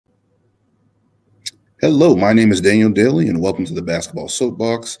Hello, my name is Daniel Daly, and welcome to the Basketball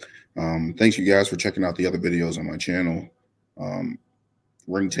Soapbox. Thanks you guys for checking out the other videos on my channel. Um,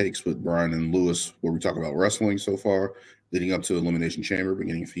 Ring Takes with Brian and Lewis, where we talk about wrestling so far, leading up to Elimination Chamber, but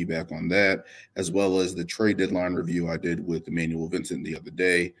getting feedback on that, as well as the trade deadline review I did with Emmanuel Vincent the other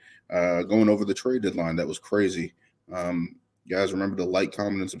day, going over the trade deadline. That was crazy. You guys remember to like,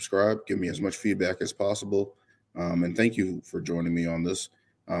 comment, and subscribe. Give me as much feedback as possible. And thank you for joining me on this.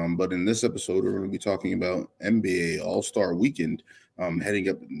 But in this episode, we're going to be talking about NBA All-Star Weekend, heading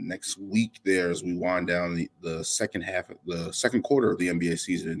up next week there as we wind down the second quarter of the NBA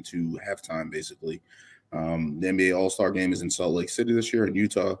season into halftime, basically. The NBA All-Star Game is in Salt Lake City this year in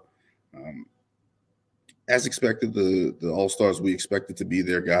Utah. As expected, the All-Stars we expected to be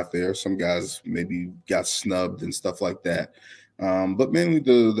there got there. Some guys maybe got snubbed and stuff like that. But mainly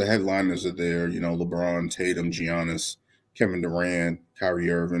the headliners are there, LeBron, Tatum, Giannis, Kevin Durant, Kyrie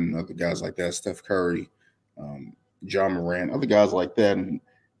Irving, other guys like that, Steph Curry, John Morant, other guys like that. And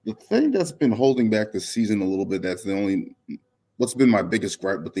the thing that's been holding back the season a little bit, what's been my biggest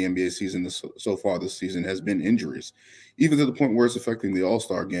gripe with the NBA season so far this season has been injuries. Even to the point where it's affecting the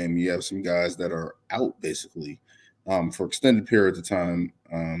All-Star game, you have some guys that are out basically for extended periods of time.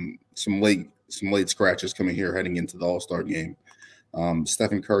 Some late scratches coming here heading into the All-Star game.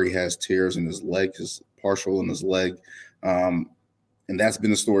 Stephen Curry has tears in his leg, his partial in his leg. And that's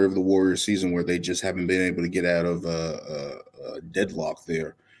been the story of the Warriors season, where they just haven't been able to get out of a deadlock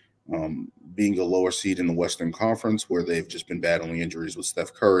there. Being a lower seed in the Western Conference, where they've just been battling injuries with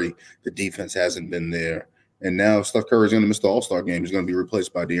Steph Curry. The defense hasn't been there. And now Steph Curry is going to miss the All-Star game. He's going to be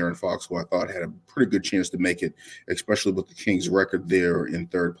replaced by De'Aaron Fox, who I thought had a pretty good chance to make it, especially with the Kings' record there in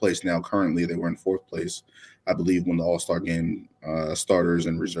third place. Now, currently, they were in fourth place, I believe, when the All-Star game starters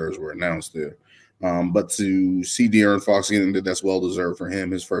and reserves were announced there. But to see De'Aaron Fox get into that's well-deserved for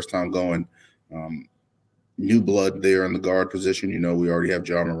him, his first time going. New blood there in the guard position. We already have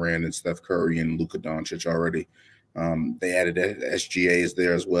John Morant and Steph Curry and Luka Doncic already. They added SGAs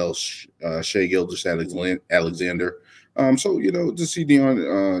there as well, Shai Gilgeous-Alexander. So, to see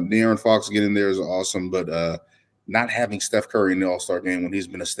De'Aaron Fox get in there is awesome, but not having Steph Curry in the All-Star game when he's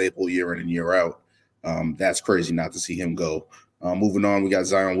been a staple year in and year out, that's crazy not to see him go. Moving on, we got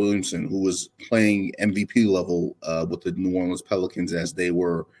Zion Williamson, who was playing MVP level with the New Orleans Pelicans as they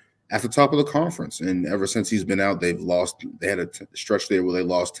were at the top of the conference. And ever since he's been out, they had a stretch there where they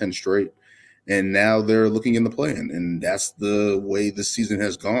lost 10 straight. And now they're looking in the play-in. And that's the way this season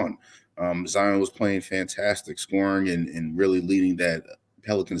has gone. Zion was playing fantastic, scoring and really leading that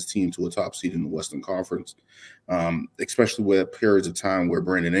Pelicans team to a top seed in the Western Conference, especially with periods of time where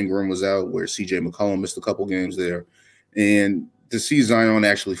Brandon Ingram was out, where CJ McCollum missed a couple games there. And to see Zion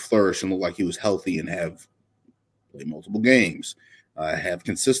actually flourish and look like he was healthy and have played multiple games, have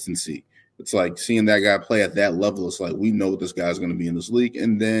consistency. It's like seeing that guy play at that level. It's like we know what this guy's going to be in this league,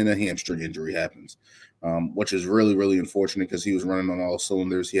 and then a hamstring injury happens, which is really, really unfortunate because he was running on all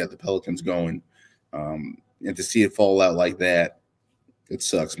cylinders. He had the Pelicans going, and to see it fall out like that, it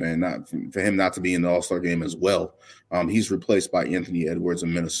sucks, man. Not for him not to be in the All-Star game as well. He's replaced by Anthony Edwards of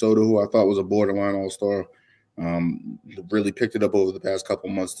Minnesota, who I thought was a borderline All-Star. Really picked it up over the past couple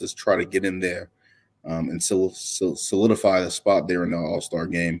months to try to get in there and solidify the spot there in the All-Star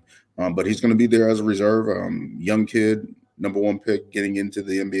game. But he's going to be there as a reserve. Young kid, #1 pick, getting into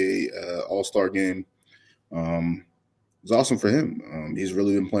the NBA All-Star game. It's awesome for him. He's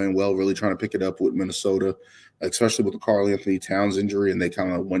really been playing well, really trying to pick it up with Minnesota, especially with the Karl Anthony Towns injury, and they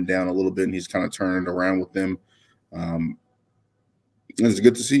kind of went down a little bit, and he's kind of turning it around with them. It's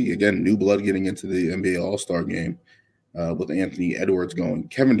good to see, again, new blood getting into the NBA All-Star game with Anthony Edwards going.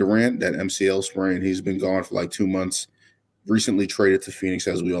 Kevin Durant, that MCL sprain, he's been gone for like 2 months, recently traded to Phoenix,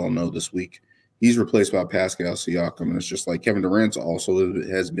 as we all know, this week. He's replaced by Pascal Siakam, and it's just like Kevin Durant also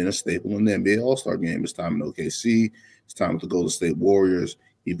has been a staple in the NBA All-Star game. His time in OKC, his time with the Golden State Warriors,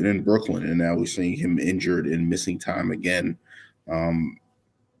 even in Brooklyn, and now we're seeing him injured and missing time again.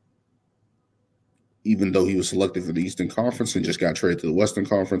 Even though he was selected for the Eastern Conference and just got traded to the Western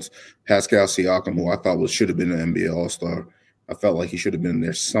Conference, Pascal Siakam, who I thought should have been an NBA All-Star, I felt like he should have been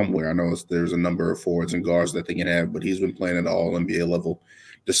there somewhere. I know there's a number of forwards and guards that they can have, but he's been playing at the All-NBA level,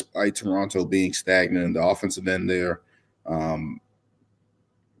 despite Toronto being stagnant in the offensive end there.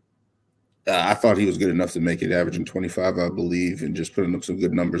 I thought he was good enough to make it, averaging 25, I believe, and just putting up some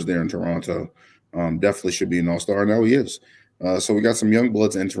good numbers there in Toronto. Definitely should be an All-Star. Now he is. So we got some young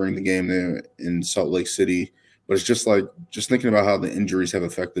bloods entering the game there in Salt Lake City. But it's just thinking about how the injuries have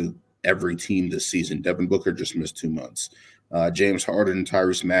affected every team this season. Devin Booker just missed 2 months. James Harden and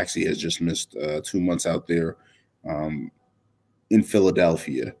Tyrese Maxey has just missed 2 months out there in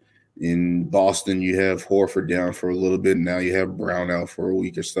Philadelphia. In Boston, you have Horford down for a little bit. Now you have Brown out for a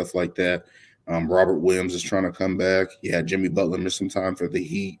week or stuff like that. Robert Williams is trying to come back. You had Jimmy Butler miss some time for the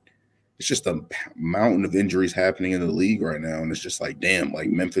Heat. It's just a mountain of injuries happening in the league right now. And it's just like, damn, like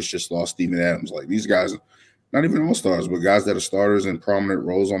Memphis just lost Steven Adams. Like these guys, not even all-stars, but guys that are starters in prominent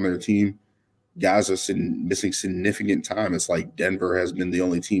roles on their team, guys are missing significant time. It's like Denver has been the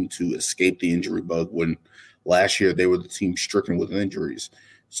only team to escape the injury bug when last year they were the team stricken with injuries.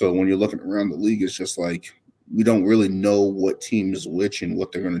 So when you're looking around the league, it's just like we don't really know what team is which and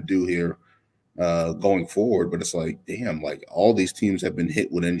what they're going to do here going forward. But it's like, damn, like all these teams have been hit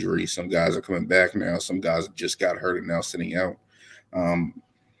with injuries. Some guys are coming back now. Some guys just got hurt and now sitting out. Well,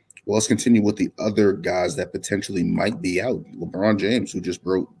 let's continue with the other guys that potentially might be out. LeBron James, who just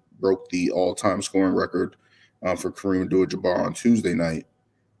broke the all-time scoring record for Kareem Abdul-Jabbar on Tuesday night.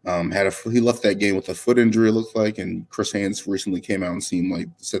 He left that game with a foot injury, it looked like, and Chris Haynes recently came out and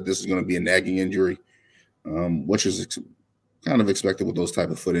said this is going to be a nagging injury, which is kind of expected with those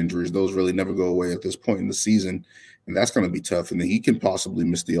type of foot injuries. Those really never go away at this point in the season, and that's going to be tough. And then he can possibly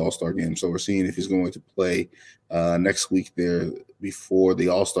miss the All-Star game. So we're seeing if he's going to play next week there before the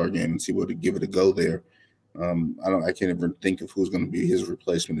All-Star game and see what to give it a go there. I can't even think of who's going to be his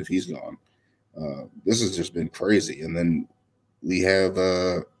replacement if he's gone. This has just been crazy. And then we have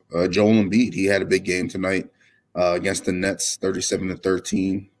Joel Embiid. He had a big game tonight against the Nets,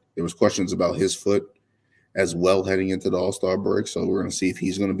 37-13. There was questions about his foot as well heading into the All-Star break, so we're going to see if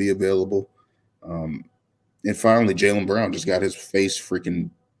he's going to be available. And finally, Jaylen Brown just got his face freaking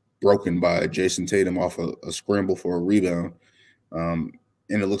broken by Jason Tatum off a scramble for a rebound. And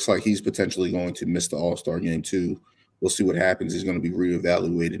it looks like he's potentially going to miss the All-Star game too. We'll see what happens. He's going to be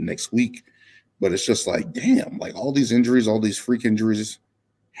reevaluated next week. But it's just like, damn, like all these injuries, all these freak injuries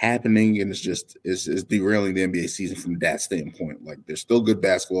happening, and it's derailing the NBA season from that standpoint. Like there's still good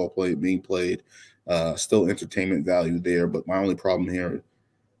basketball being played, still entertainment value there. But my only problem here,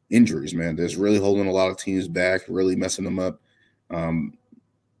 injuries, man. There's really holding a lot of teams back, really messing them up.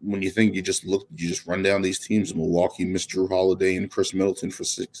 When you think you just run down these teams. Milwaukee missed Drew Holiday and Chris Middleton for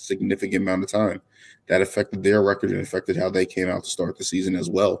a significant amount of time. That affected their record and affected how they came out to start the season as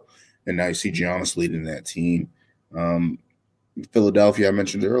well. And now you see Giannis leading that team. Philadelphia, I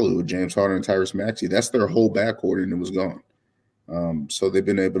mentioned earlier, with James Harden and Tyrese Maxey, that's their whole backcourt, and it was gone. So they've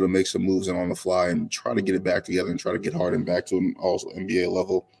been able to make some moves on the fly and try to get it back together and try to get Harden back to an also NBA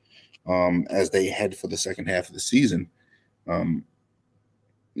level as they head for the second half of the season.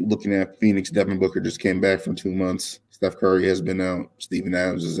 Looking at Phoenix, Devin Booker just came back from 2 months. Steph Curry has been out. Steven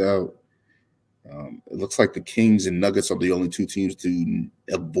Adams is out. It looks like the Kings and Nuggets are the only two teams to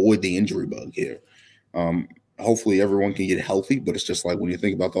avoid the injury bug here. Hopefully everyone can get healthy, but it's just like when you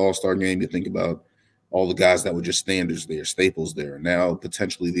think about the All-Star game, you think about all the guys that were just standards there, staples there. Now,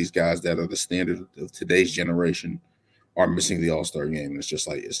 potentially these guys that are the standard of today's generation are missing the All-Star game. And it's just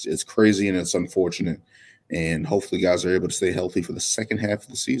like, it's crazy and it's unfortunate. And hopefully guys are able to stay healthy for the second half of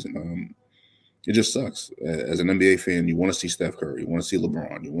the season. It just sucks. As an NBA fan, you want to see Steph Curry, you want to see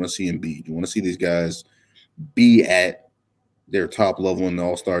LeBron, you want to see Embiid, you want to see these guys be at their top level in the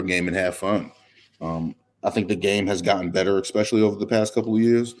All-Star game and have fun. I think the game has gotten better, especially over the past couple of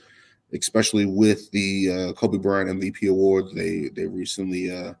years, especially with the Kobe Bryant MVP Awards. They recently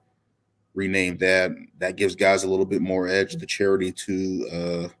renamed that. That gives guys a little bit more edge. The charity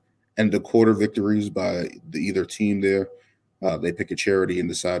to end the quarter victories by either team there. They pick a charity and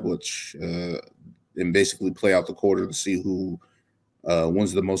decide which and basically play out the quarter to see who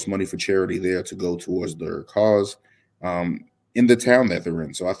wins the most money for charity there to go towards their cause in the town that they're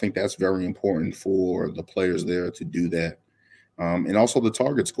in. So I think that's very important for the players there to do that. And also the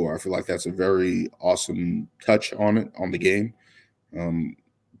target score. I feel like that's a very awesome touch on the game.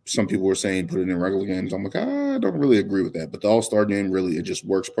 Some people were saying put it in regular games. I'm like, I don't really agree with that. But the All-Star game, really, it just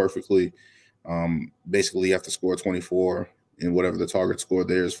works perfectly. Basically, you have to score 24 and whatever the target score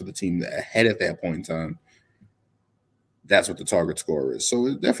there is for the team ahead at that point in time. That's what the target score is. So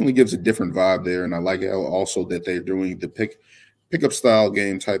it definitely gives a different vibe there. And I like how also that they're doing the pickup style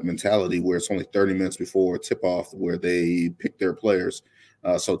game type mentality where it's only 30 minutes before tip off where they pick their players.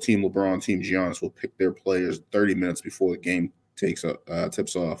 So Team LeBron, Team Giannis will pick their players 30 minutes before the game tips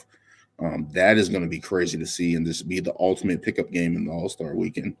off. That is going to be crazy to see, and this be the ultimate pickup game in the All-Star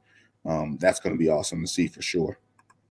weekend. That's going to be awesome to see for sure.